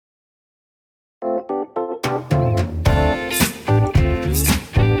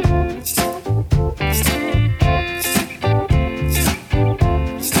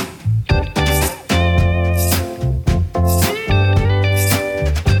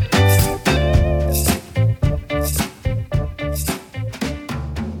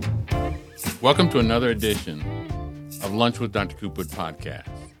Welcome to another edition of Lunch with Dr. Cooper podcast.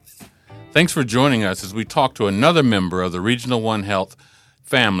 Thanks for joining us as we talk to another member of the Regional One Health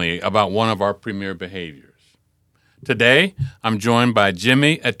family about one of our premier behaviors. Today, I'm joined by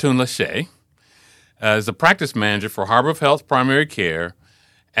Jimmy Atunlase as the practice manager for Harbor of Health Primary Care,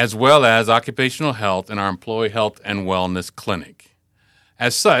 as well as occupational health in our Employee Health and Wellness Clinic.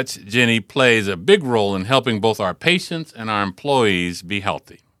 As such, Jenny plays a big role in helping both our patients and our employees be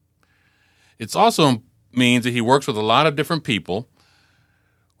healthy. It also means that he works with a lot of different people,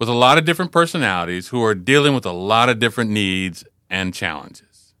 with a lot of different personalities who are dealing with a lot of different needs and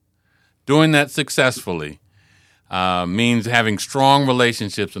challenges. Doing that successfully means having strong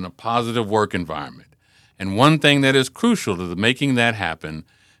relationships in a positive work environment. And one thing that is crucial to making that happen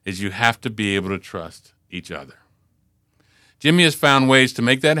is you have to be able to trust each other. Jimmy has found ways to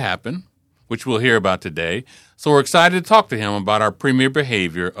make that happen, which we'll hear about today. So we're excited to talk to him about our premier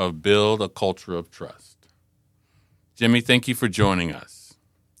behavior of build a culture of trust. Jimmy, thank you for joining us.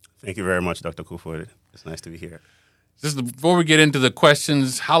 Thank you very much, Dr. Kuford. It's nice to be here. Just before we get into the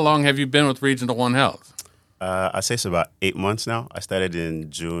questions, how long have you been with Regional One Health? I'd say it's about 8 months now. I started in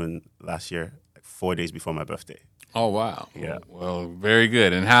June last year, 4 days before my birthday. Oh, wow. Yeah. Well, very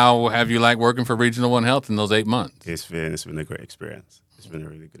good. And how have you liked working for Regional One Health in those 8 months? It's been a great experience. It's been a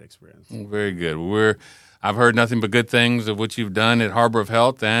really good experience. Well, very good. I've heard nothing but good things of what you've done at Harbor of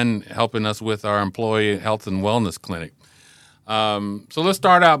Health and helping us with our Employee Health and Wellness Clinic. So let's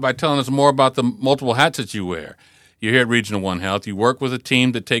start out by telling us more about the multiple hats that you wear. You're here at Regional One Health. You work with a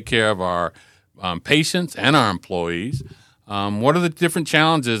team to take care of our patients and our employees. What are the different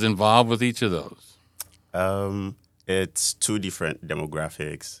challenges involved with each of those? It's two different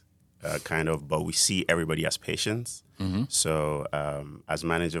demographics, but we see everybody as patients. Mm-hmm. So as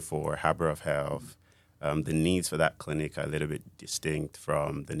manager for Harbor of Health, the needs for that clinic are a little bit distinct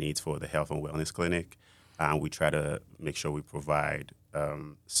from the needs for the Health and Wellness Clinic. And we try to make sure we provide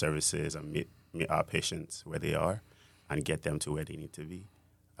services and meet our patients where they are and get them to where they need to be.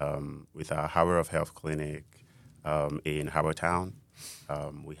 With our Harbor of Health clinic in Harbor Town,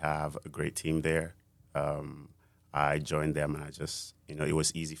 we have a great team there. I joined them and it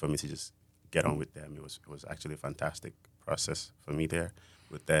was easy for me to just get on with them. It was actually a fantastic process for me there.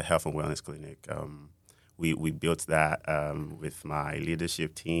 With the Health and Wellness Clinic, we built that with my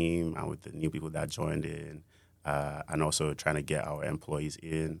leadership team and with the new people that joined in, and also trying to get our employees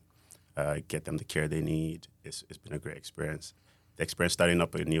in, get them the care they need. It's been a great experience. The experience starting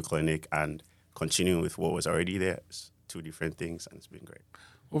up a new clinic and continuing with what was already there is two different things, and it's been great.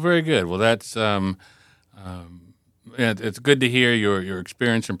 Well, very good. Well, that's it's good to hear your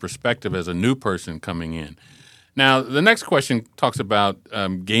experience and perspective as a new person coming in. Now, the next question talks about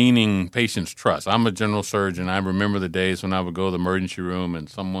gaining patients' trust. I'm a general surgeon. I remember the days when I would go to the emergency room and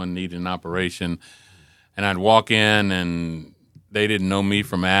someone needed an operation, and I'd walk in and they didn't know me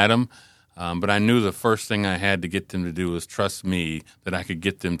from Adam, but I knew the first thing I had to get them to do was trust me that I could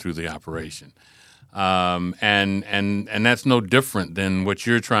get them through the operation. And that's no different than what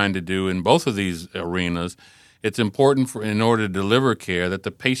you're trying to do in both of these arenas. It's important in order to deliver care that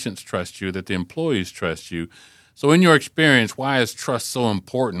the patients trust you, that the employees trust you. So in your experience, why is trust so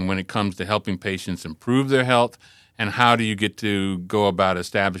important when it comes to helping patients improve their health, and how do you get to go about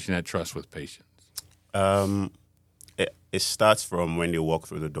establishing that trust with patients? It starts from when they walk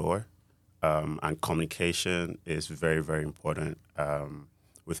through the door, and communication is very, very important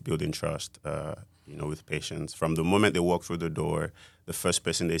with building trust, with patients. From the moment they walk through the door, the first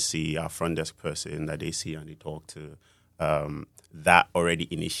person they see, our front desk person that they see and they talk to, that already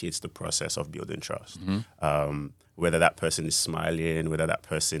initiates the process of building trust. Mm-hmm. Whether that person is smiling, whether that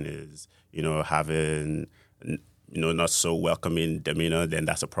person is, having, not so welcoming demeanor, then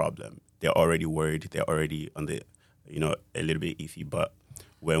that's a problem. They're already worried. They're already on the, a little bit iffy. But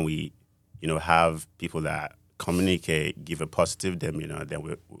when we, have people that communicate, give a positive demeanor,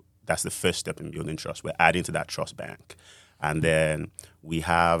 then that's the first step in building trust. We're adding to that trust bank. And then we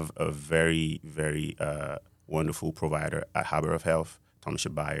have a very, very wonderful provider at Harbor of Health, Thomasha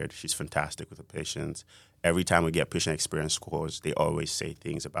Bayard. She's fantastic with the patients. Every time we get patient experience scores, they always say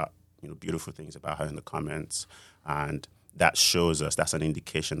things about, beautiful things about her in the comments. And that shows us, that's an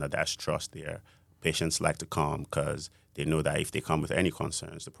indication that there's trust there. Patients like to come because they know that if they come with any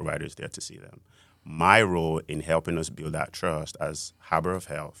concerns, the provider is there to see them. My role in helping us build that trust as Harbor of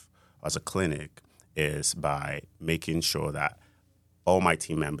Health, as a clinic, is by making sure that all my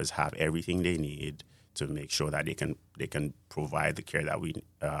team members have everything they need to make sure that they can provide the care that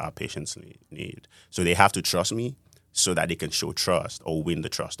our patients need. So they have to trust me so that they can show trust or win the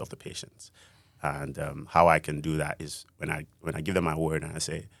trust of the patients. And how I can do that is when I give them my word and I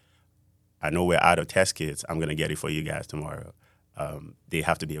say, I know we're out of test kits. I'm going to get it for you guys tomorrow. They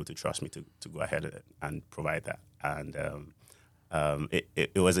have to be able to trust me to go ahead and provide that. And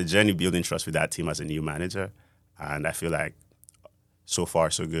it was a journey building trust with that team as a new manager. And I feel like so far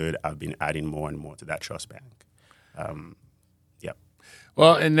so good. I've been adding more and more to that trust bank. Yep.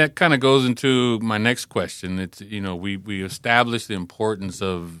 Well, and that kind of goes into my next question. It's, we established the importance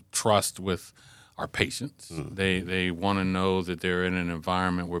of trust with our patients. Mm. They want to know that they're in an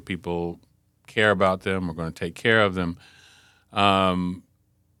environment where people care about them, we're going to take care of them.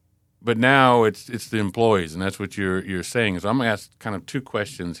 But now it's the employees, and that's what you're saying. So I'm going to ask kind of two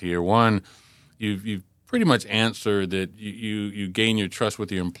questions here. One, you've pretty much answered that you gain your trust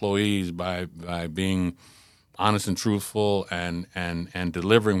with your employees by being honest and truthful and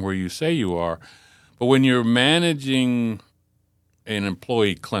delivering where you say you are. But when you're managing an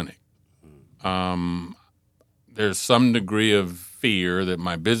employee clinic, there's some degree of fear that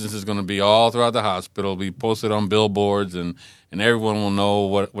my business is going to be all throughout the hospital, be posted on billboards, and everyone will know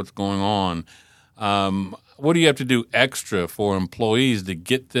what's going on. What do you have to do extra for employees to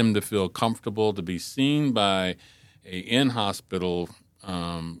get them to feel comfortable, to be seen by a in-hospital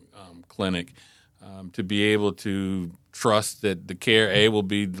clinic, to be able to trust that the care, will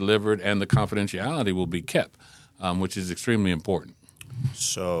be delivered and the confidentiality will be kept, which is extremely important?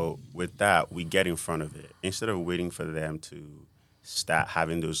 So with that, we get in front of it. Instead of waiting for them to start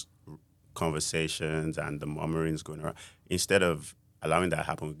having those conversations and the murmurings going around, instead of allowing that to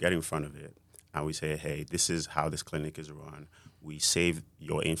happen, we get in front of it and we say, hey, this is how this clinic is run. We save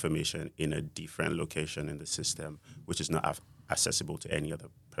your information in a different location in the system, which is not accessible to any other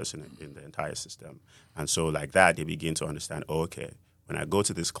person in the entire system. And so like that, they begin to understand, oh, okay, when I go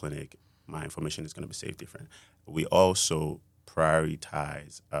to this clinic, my information is going to be saved different. We also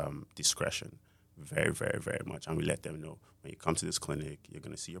prioritize discretion very, very, very much. And we let them know, when you come to this clinic, you're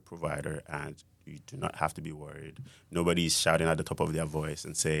going to see your provider and you do not have to be worried. Nobody's shouting at the top of their voice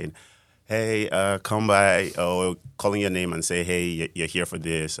and saying, hey, come by, or calling your name and say, hey, you're here for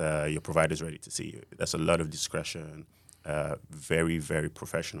this, your provider's ready to see you. There's a lot of discretion, very, very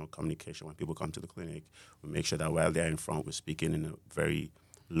professional communication. When people come to the clinic, we make sure that while they're in front, we're speaking in a very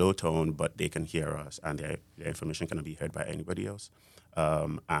low tone, but they can hear us, and their information cannot be heard by anybody else.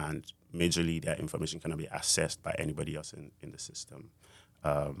 And majorly, their information cannot be accessed by anybody else in the system.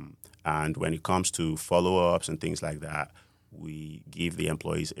 And when it comes to follow-ups and things like that, we give the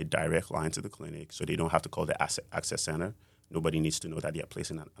employees a direct line to the clinic, so they don't have to call the access center. Nobody needs to know that they are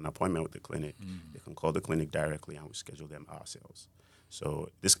placing an appointment with the clinic. They can call the clinic directly, and we schedule them ourselves. So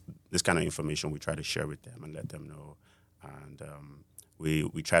this kind of information we try to share with them and let them know. And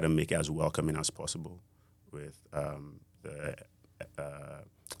we try to make it as welcoming as possible with the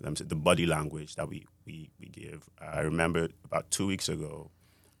body language that we give. I remember about 2 weeks ago,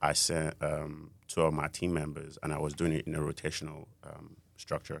 I sent two of my team members, and I was doing it in a rotational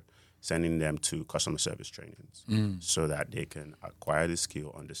structure, sending them to customer service trainings so that they can acquire the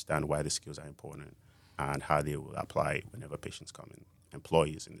skill, understand why the skills are important, and how they will apply it whenever patients come in,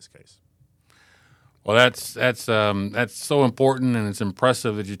 employees in this case. Well, that's so important, and it's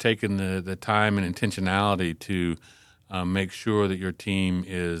impressive that you're taking the time and intentionality to make sure that your team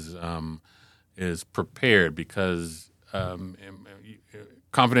is prepared, because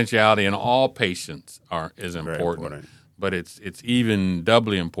confidentiality in all patients is important. But it's even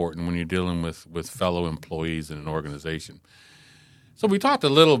doubly important when you're dealing with fellow employees in an organization. So we talked a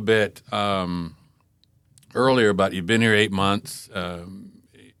little bit earlier about you've been here 8 months,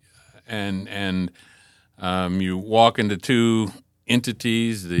 and you walk into two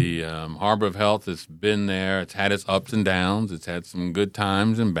entities. The Harbor of Health has been there. It's had its ups and downs. It's had some good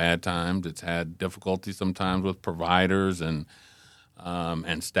times and bad times. It's had difficulty sometimes with providers and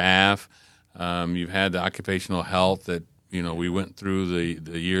staff. You've had the occupational health that, we went through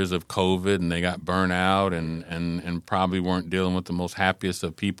the years of COVID, and they got burnt out and probably weren't dealing with the most happiest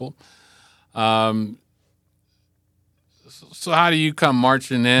of people. So how do you come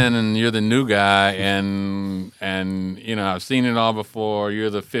marching in, and you're the new guy, and I've seen it all before. You're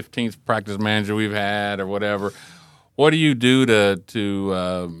the 15th practice manager we've had, or whatever. What do you do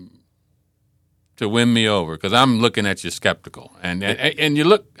to win me over? Because I'm looking at you skeptical, and you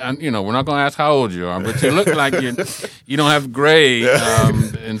look. We're not going to ask how old you are, but you look like you don't have gray.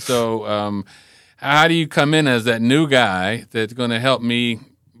 And so, how do you come in as that new guy that's going to help me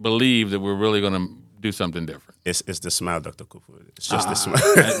believe that we're really going to do something different? It's the smile, Dr. Cooper. It's just the smile.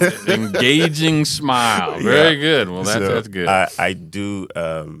 Engaging smile. Very good. Well, that's good. I do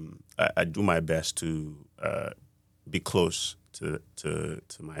my best to be close to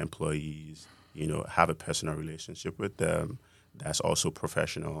my employees. Have a personal relationship with them, that's also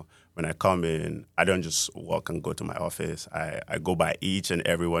professional. When I come in, I don't just walk and go to my office. I go by each and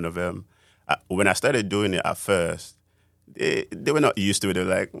every one of them. When I started doing it at first, they were not used to it. They were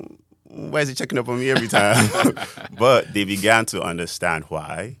like, why is he checking up on me every time? But they began to understand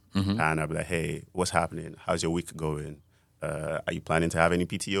why. And I'll be like, hey, what's happening? How's your week going? Are you planning to have any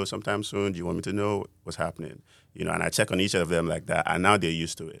PTO sometime soon? Do you want me to know what's happening? You know, and I check on each of them like that. And now they're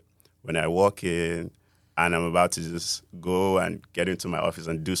used to it. When I walk in and I'm about to just go and get into my office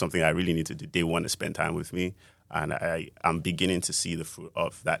and do something I really need to do, they want to spend time with me. And I'm beginning to see the fruit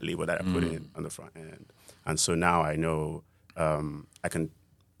of that labor that I put in on the front end. And so now I know I can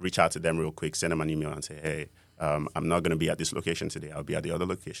reach out to them real quick, send them an email and say, hey, I'm not going to be at this location today. I'll be at the other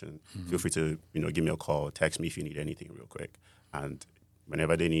location. Feel free to, give me a call, text me if you need anything real quick. And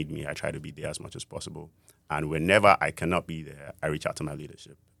whenever they need me, I try to be there as much as possible. And whenever I cannot be there, I reach out to my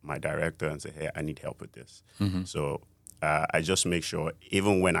leadership, my director, and say, hey, I need help with this. So I just make sure,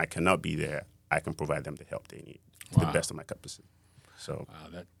 even when I cannot be there, I can provide them the help they need to the best of my capacity. So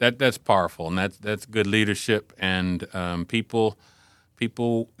that's powerful, and that's good leadership. And people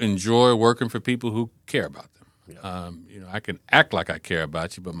enjoy working for people who care about them. Yeah. I can act like I care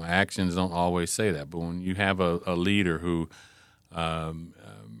about you, but my actions don't always say that. But when you have a leader who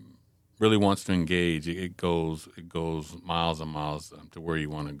really wants to engage, it goes miles and miles to where you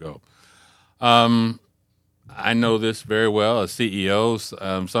want to go. I know this very well as CEOs.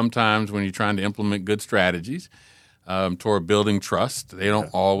 Sometimes when you're trying to implement good strategies toward building trust, they don't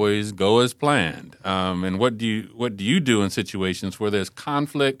always go as planned. And what do you do in situations where there's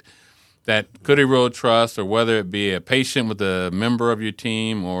conflict that could erode trust, or whether it be a patient with a member of your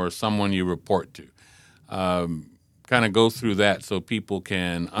team or someone you report to? Kind of go through that so people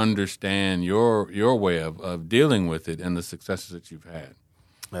can understand your way of dealing with it and the successes that you've had.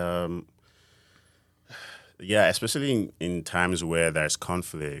 Yeah, especially in times where there's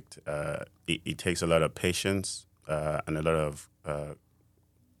conflict, it takes a lot of patience and a lot of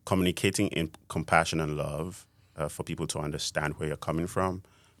communicating in compassion and love for people to understand where you're coming from.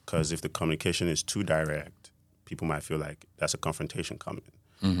 Because if the communication is too direct, people might feel like that's a confrontation coming.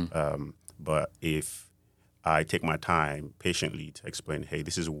 But if I take my time patiently to explain, hey,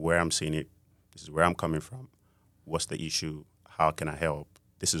 this is where I'm seeing it, this is where I'm coming from, what's the issue, how can I help?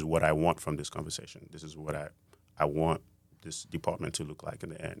 This is what I want from this conversation. This is what I want this department to look like in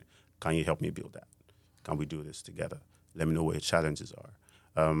the end. Can you help me build that? Can we do this together? Let me know where your challenges are.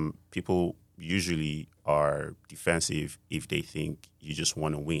 People usually are defensive if they think you just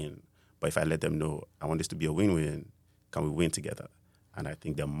want to win. But if I let them know, I want this to be a win-win, can we win together? And I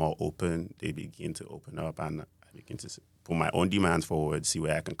think they're more open. They begin to open up, and I begin to put my own demands forward, see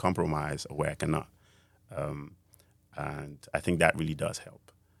where I can compromise or where I cannot. And I think that really does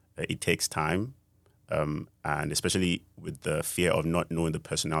help. It takes time, and especially with the fear of not knowing the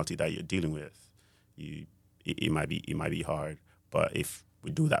personality that you're dealing with, it might be hard. But if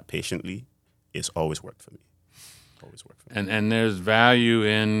we do that patiently, it's always worked for me. Always worked for me. And there's value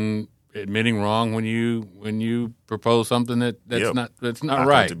in admitting wrong when you propose something that's not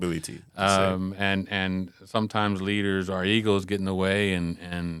right. Accountability. And sometimes leaders, our egos get in the way,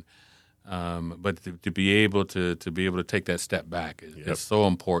 and but to be able to take that step back is so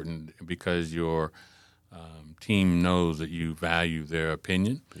important, because your team knows that you value their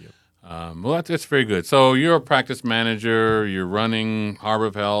opinion. Well, that's very good. So you're a practice manager. You're running Harbor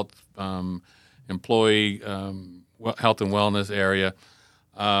of Health, employee health and wellness area.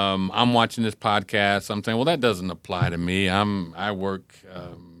 I'm watching this podcast. I'm saying, well, that doesn't apply to me. I work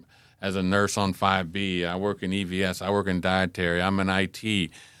as a nurse on 5B. I work in EVS. I work in dietary. I'm in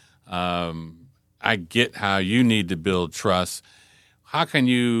IT. I get how you need to build trust. What can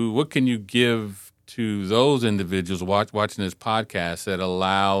you give to those individuals watching this podcast that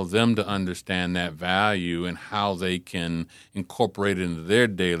allow them to understand that value and how they can incorporate it into their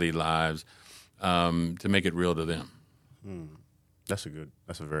daily lives to make it real to them? That's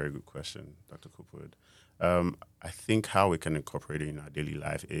a very good question, Dr. Coopwood. I think how we can incorporate it in our daily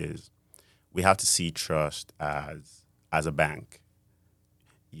life is we have to see trust as a bank.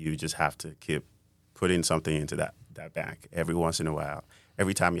 You just have to keep putting something into that bank every once in a while.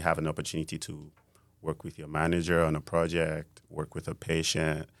 Every time you have an opportunity to work with your manager on a project, work with a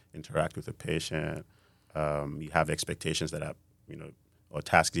patient, interact with a patient, you have expectations that are, or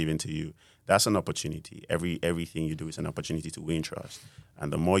tasks given to you. That's an opportunity. Everything you do is an opportunity to win trust.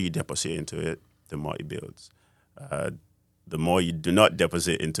 And the more you deposit into it, the more it builds. The more you do not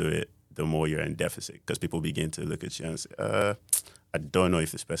deposit into it, the more you're in deficit, because people begin to look at you and say, I don't know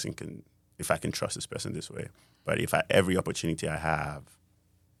if I can trust this person this way. But every opportunity I have,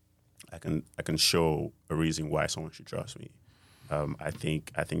 I can show a reason why someone should trust me. I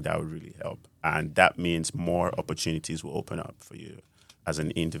think that would really help. And that means more opportunities will open up for you as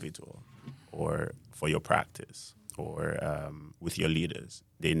an individual or for your practice or with your leaders.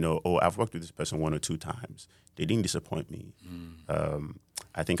 They know, oh, I've worked with this person 1 or 2 times. They didn't disappoint me.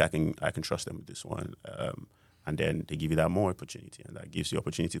 I think I can trust them with this one. And then they give you that more opportunity, and that gives you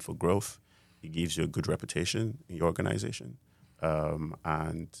opportunity for growth. It gives you a good reputation in your organization.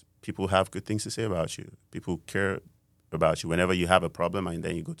 And people have good things to say about you. People care about you. Whenever you have a problem and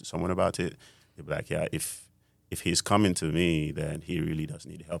then you go to someone about it, they'll be like, yeah, if he's coming to me, then he really does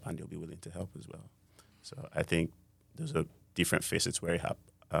need help, and they'll be willing to help as well. So I think those are different facets where it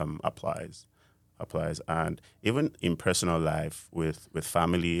applies. And even in personal life with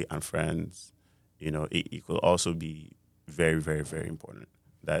family and friends, it could also be very, very, very important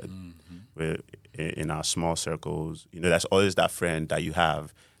that in our small circles, there's always that friend that you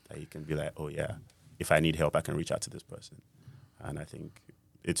have that you can be like, oh yeah, if I need help, I can reach out to this person. And I think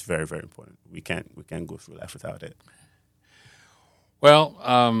it's very, very important. We can't go through life without it. Well,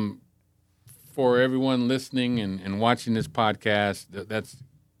 for everyone listening and watching this podcast, that's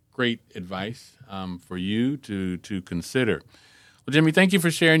great advice for you to consider. Well, Jimmy, thank you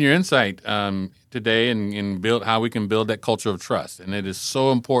for sharing your insight today and build how we can build that culture of trust. And it is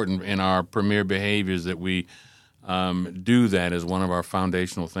so important in our premier behaviors that we do that as one of our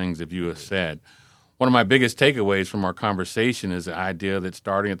foundational things that you have said. One of my biggest takeaways from our conversation is the idea that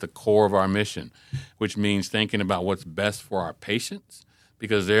starting at the core of our mission, which means thinking about what's best for our patients,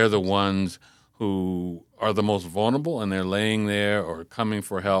 because they're the ones who are the most vulnerable and they're laying there or coming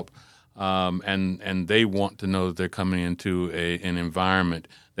for help. And they want to know that they're coming into an environment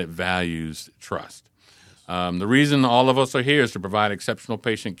that values trust. The reason all of us are here is to provide exceptional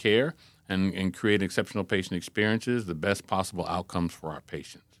patient care and create exceptional patient experiences, the best possible outcomes for our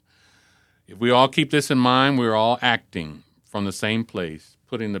patients. If we all keep this in mind, we're all acting from the same place,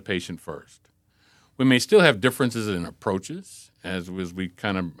 putting the patient first. We may still have differences in approaches, as we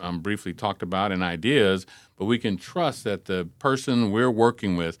kind of briefly talked about, in ideas, but we can trust that the person we're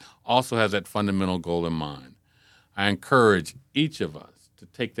working with also has that fundamental goal in mind. I encourage each of us to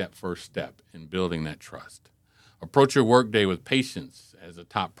take that first step in building that trust. Approach your workday with patience as a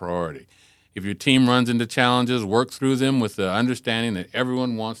top priority. If your team runs into challenges, work through them with the understanding that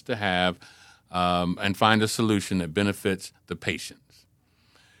everyone wants to have and find a solution that benefits the patients.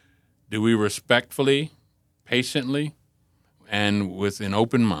 Do we respectfully, patiently, and with an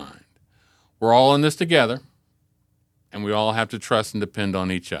open mind? We're all in this together, and we all have to trust and depend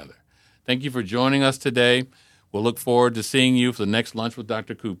on each other. Thank you for joining us today. We'll look forward to seeing you for the next Lunch with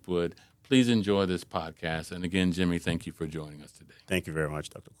Dr. Coopwood. Please enjoy this podcast. And again, Jimmy, thank you for joining us today. Thank you very much,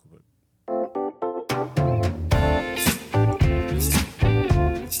 Dr. Coopwood.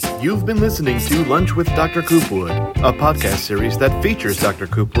 You've been listening to Lunch with Dr. Coopwood, a podcast series that features Dr.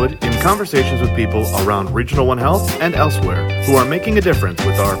 Coopwood in conversations with people around Regional One Health and elsewhere who are making a difference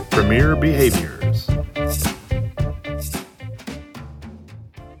with our premier behaviors.